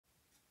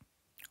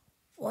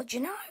What do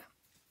you know?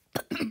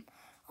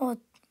 oh,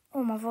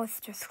 my voice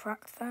just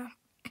cracked there.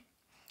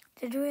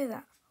 Did you hear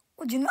that?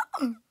 What do you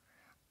know?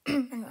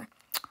 Anyway,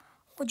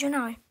 what do you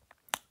know?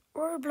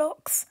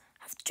 Roblox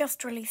has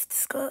just released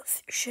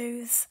skirts,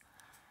 shoes,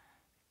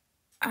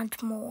 and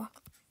more.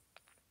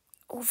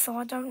 Also,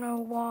 I don't know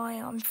why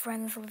I'm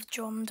friends with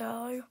John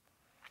Doe.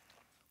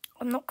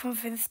 I'm not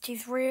convinced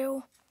he's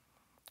real,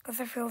 because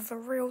if he was a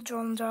real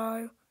John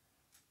Doe,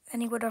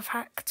 then he would have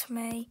hacked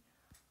me.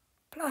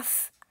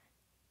 Plus,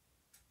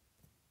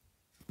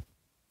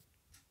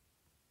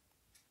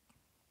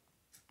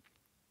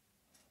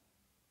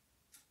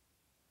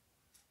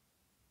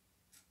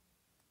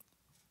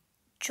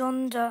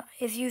 John Doe,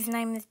 his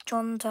username is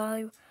John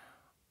Doe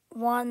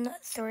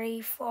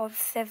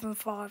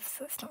 13575,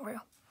 so it's not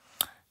real.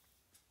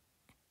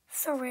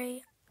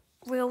 Sorry,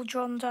 real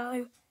John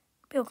Doe,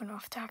 but you're gonna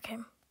have to hack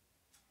him.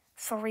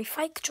 Sorry,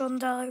 fake John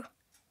Doe,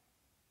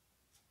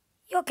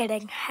 you're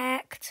getting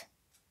hacked.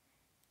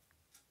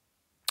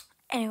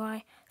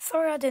 Anyway,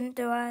 sorry I didn't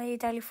do a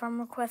daily friend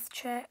request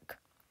check.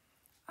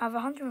 I have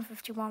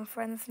 151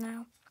 friends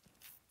now.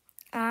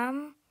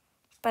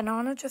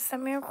 Banana just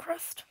sent me a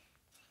request.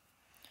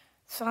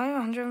 So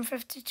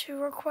 152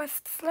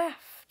 requests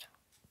left.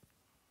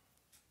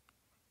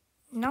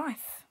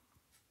 Nice.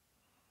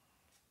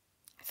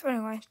 So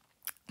anyway,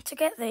 to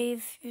get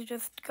these, you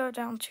just go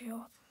down to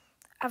your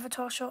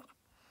avatar shop,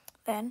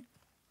 then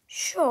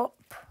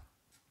shop,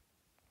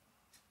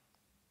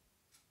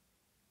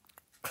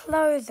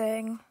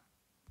 clothing,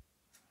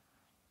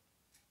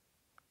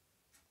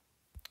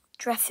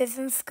 dresses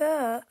and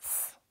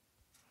skirts.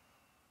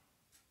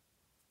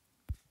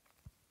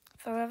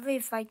 So if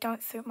these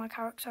don't suit my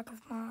character because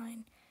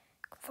I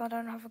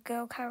don't have a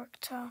girl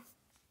character.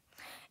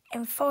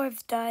 In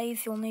 5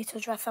 days you'll need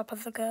to dress up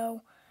as a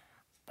girl,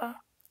 but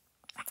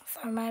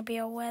so maybe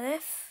I'll wear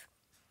this.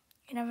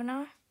 You never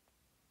know.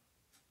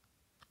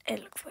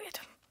 It looks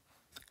weird.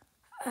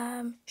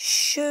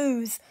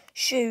 Shoes,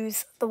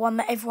 the one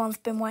that everyone's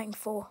been waiting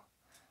for.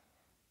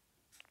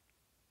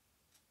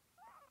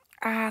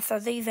 So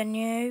these are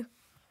new.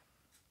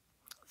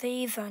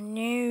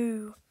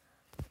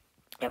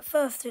 At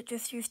first it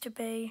just used to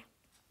be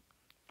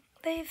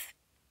these,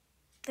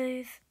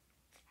 and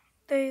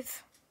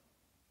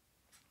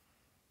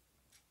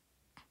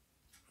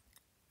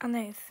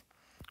these.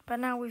 But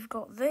now we've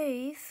got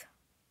these,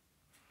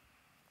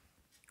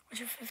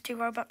 which are 50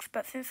 Robux,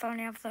 but since I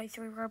only have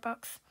 33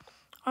 Robux,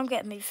 I'm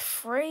getting these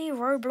free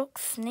Roblox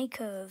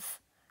sneakers.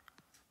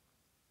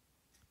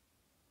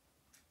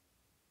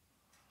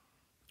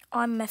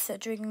 I'm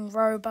messaging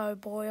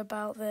RoboBoy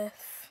about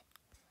this.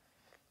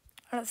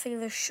 Let's see,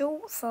 the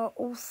shorts are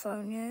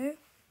also new.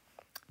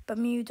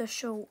 Bermuda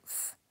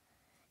shorts.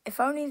 If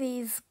only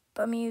these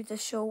Bermuda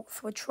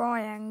shorts were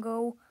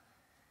triangle,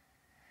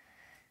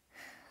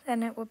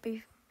 then it would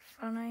be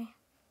funny.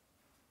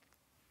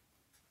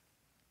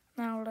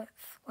 Now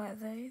let's wear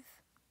these.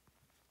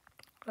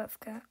 Let's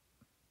get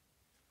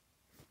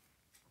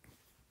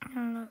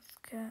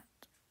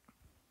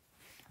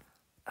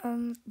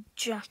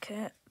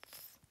jackets.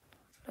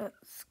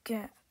 Let's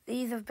get,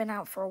 these have been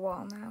out for a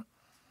while now.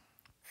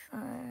 So,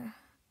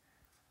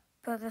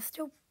 but they're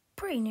still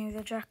pretty new,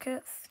 the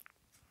jackets.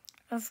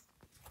 Let's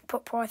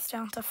put price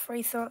down to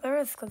free so there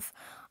is, because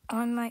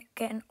I'm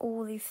getting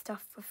all these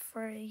stuff for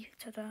free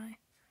today.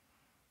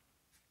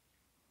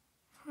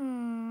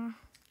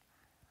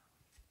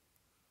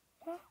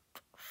 What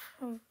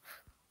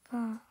suits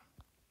that?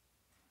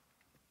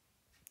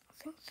 I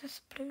think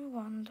this blue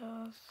one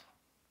does.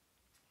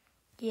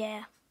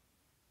 Yeah.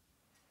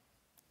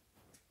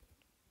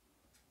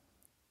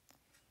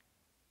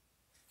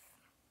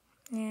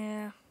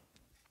 Yeah.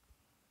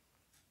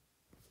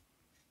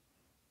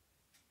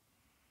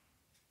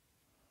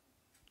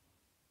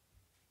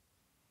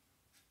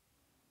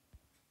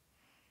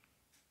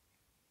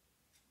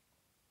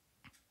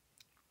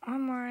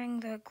 I'm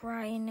wearing the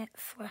grey knit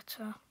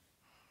sweater.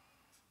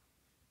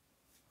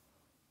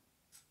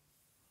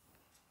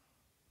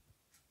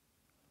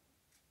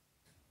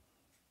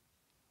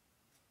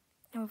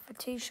 And for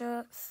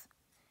t-shirts,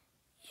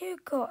 you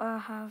gotta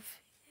have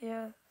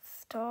your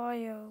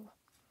style.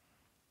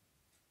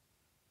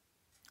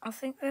 I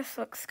think this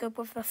looks good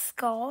with the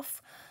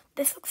scarf.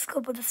 This looks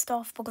good with the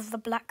scarf because of the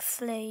black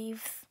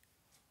sleeves.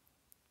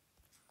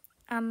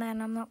 And then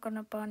I'm not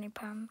gonna bunny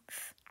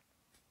pants.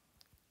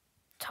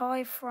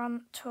 Tie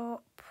front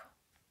top.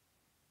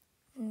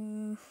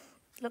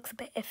 Looks a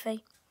bit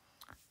iffy.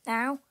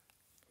 Now,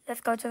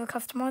 let's go to the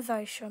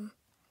customization.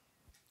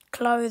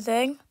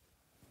 Clothing.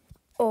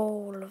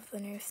 All of the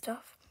new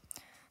stuff.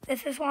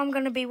 This is what I'm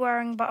going to be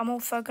wearing, but I'm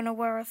also going to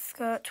wear a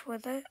skirt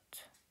with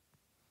it.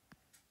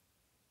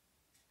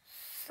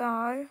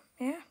 So,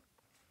 yeah.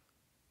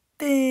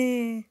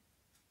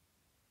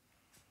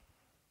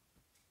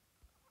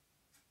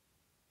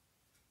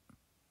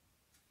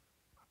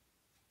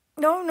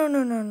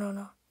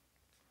 No.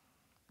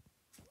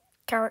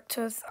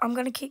 Characters. I'm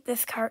going to keep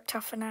this character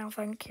for now,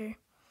 thank you.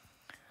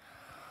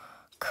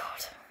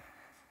 God.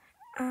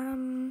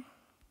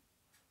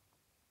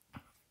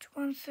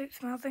 one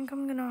suits me. I think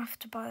I'm going to have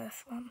to buy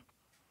this one.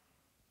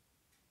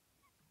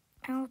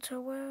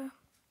 Outerwear.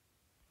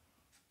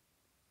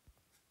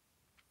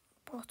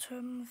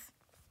 Bottoms.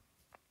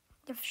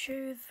 Left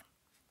shoes.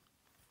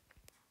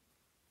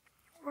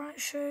 Right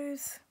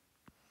shoes.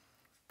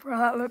 Bro,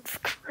 that looks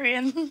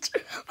cringe.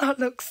 That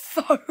looks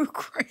so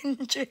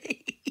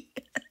cringy.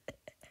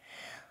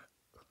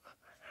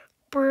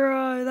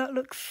 Bro, that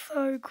looks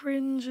so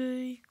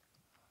cringy.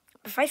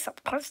 The face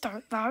up close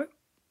don't though.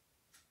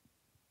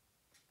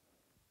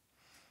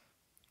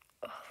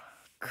 Oh,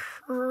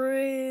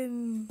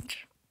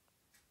 cringe.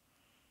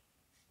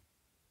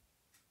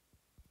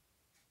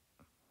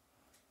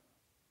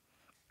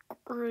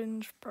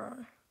 Cringe,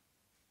 bro.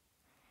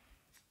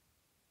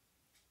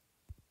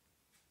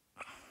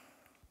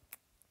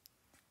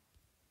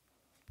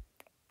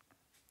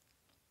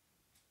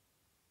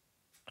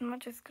 Am I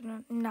just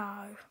gonna...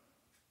 No.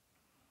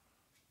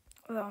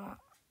 Well, I'm not.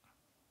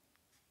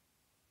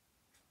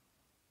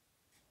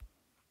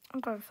 I'm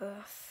going for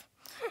this.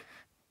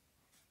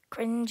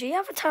 Cringy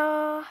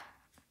avatar.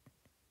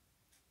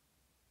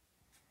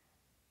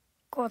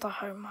 God, I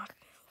hope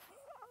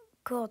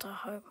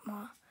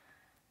my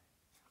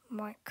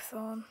mic's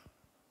on.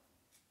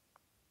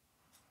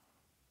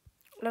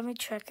 Let me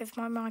check. Is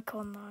my mic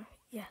on though?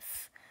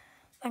 Yes.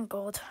 Thank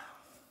God.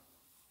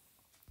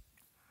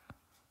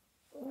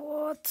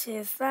 What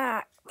is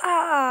that?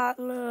 That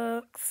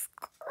looks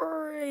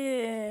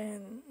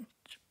cringe.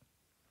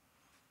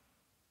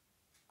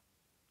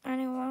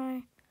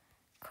 Anyway,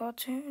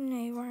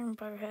 cartoony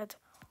rainbow head.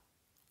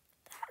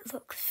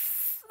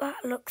 That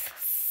looks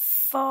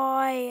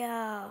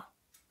fire.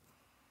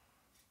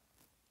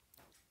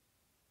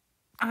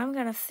 I'm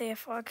gonna see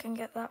if I can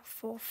get that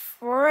for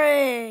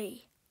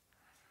free.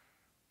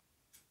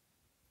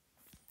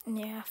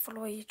 Yeah,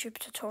 follow a YouTube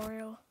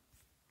tutorial.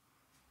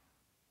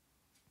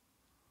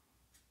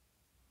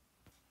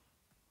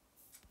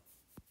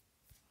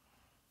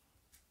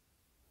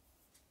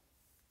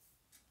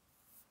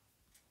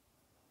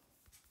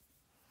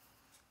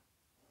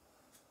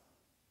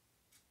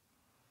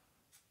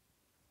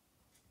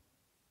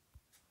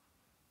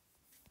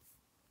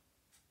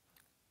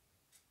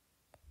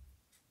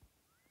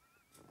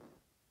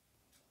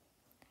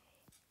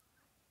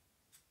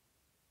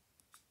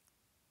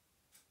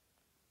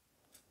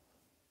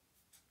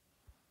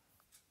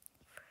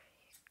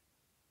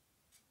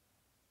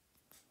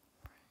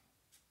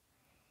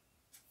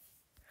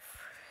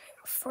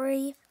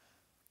 Free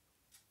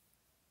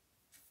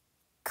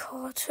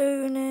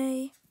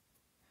cartoony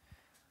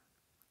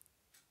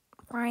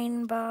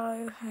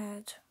rainbow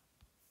head.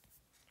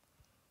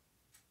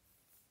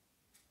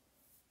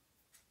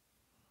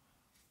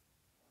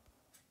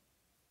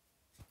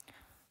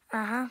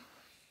 Uh-huh.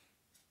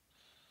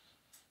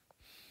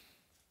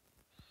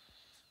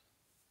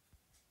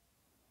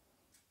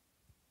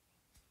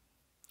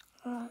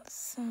 Let's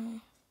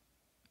see.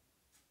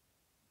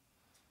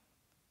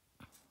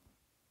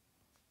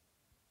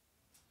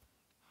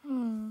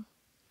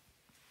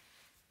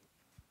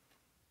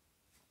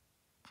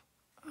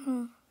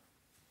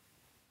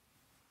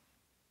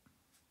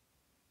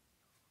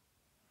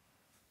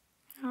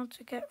 How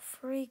to get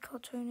free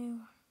cartoony.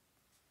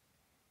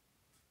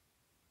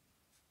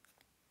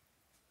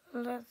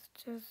 Let's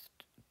just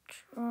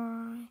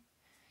try.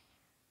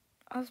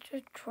 Let's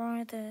just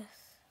try this.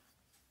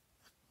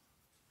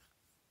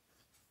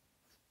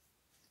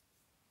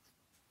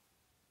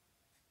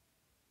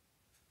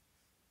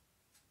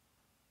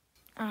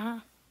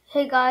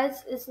 Hey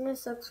guys, it's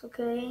Miss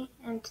X4K,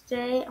 and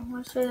today I'm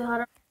going to show you how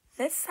to...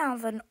 This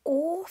sounds an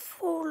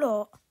awful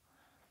lot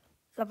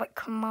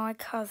like my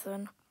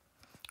cousin.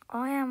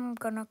 I am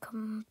gonna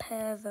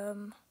compare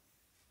them.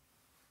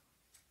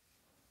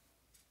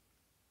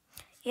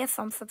 Yes,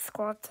 I'm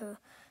subscribed to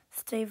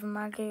Steve and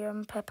Maggie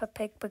and Peppa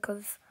Pig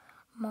because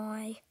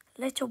my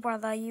little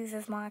brother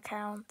uses my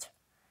account.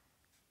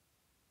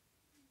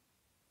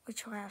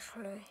 Which I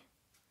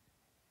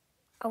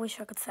wish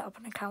I could set up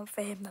an account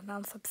for him and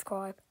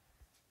unsubscribe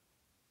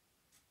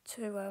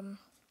to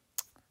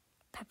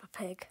Peppa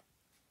Pig.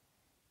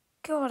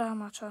 God, how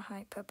much I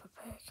hate Peppa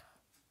Pig.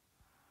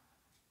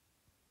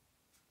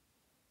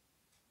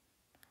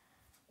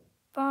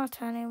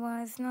 But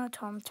anyways, no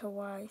time to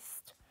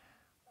waste.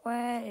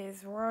 Where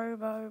is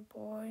Robo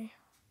Boy?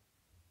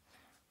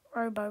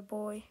 Robo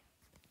Boy.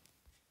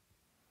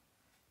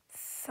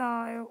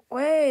 So,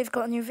 we've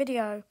got a new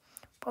video.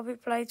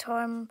 Public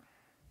playtime.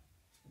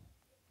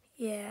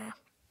 Yeah.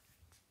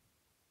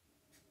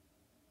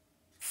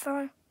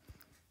 So,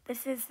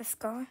 this is this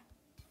guy.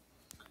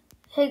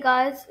 Hey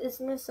guys, it's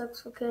Miss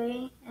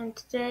X4K, and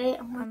today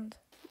I'm going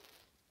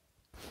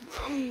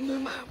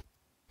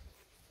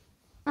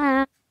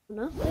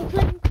We're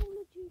playing Call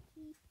of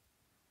Duty.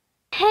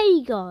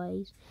 Hey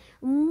guys,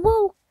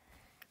 well,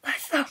 They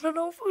sound an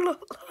awful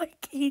lot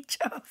like each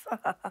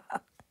other.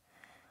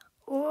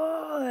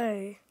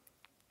 Why?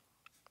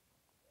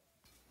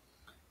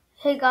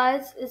 Hey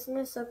guys, it's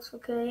Miss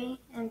X4K,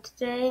 and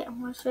today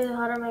I'm going to show you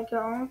how to make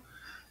your own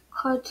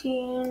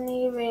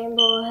cartoony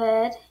rainbow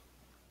head.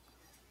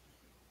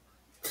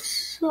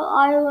 So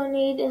all you will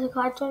need is a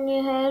cartoon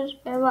head,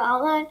 rainbow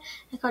outline,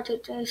 and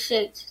cartoon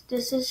shades.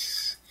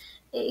 It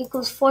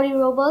equals 40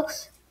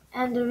 Robux,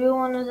 and the real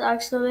one is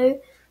actually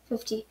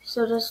 50.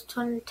 So that's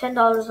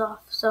 $10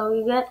 off. So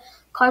you get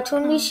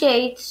cartoony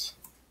shades,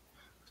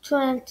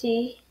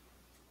 20,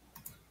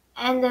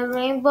 and the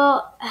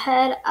rainbow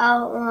head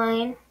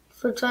outline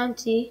for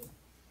 20.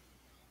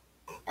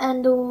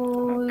 And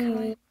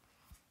Okay.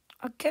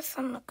 I guess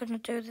I'm not going to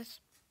do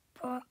this,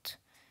 but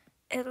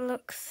it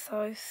looks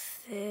so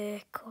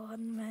thick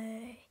on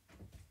me.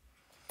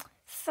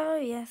 So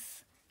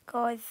yes,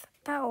 guys,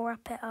 that'll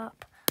wrap it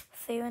up.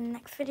 See you in the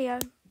next video.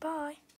 Bye.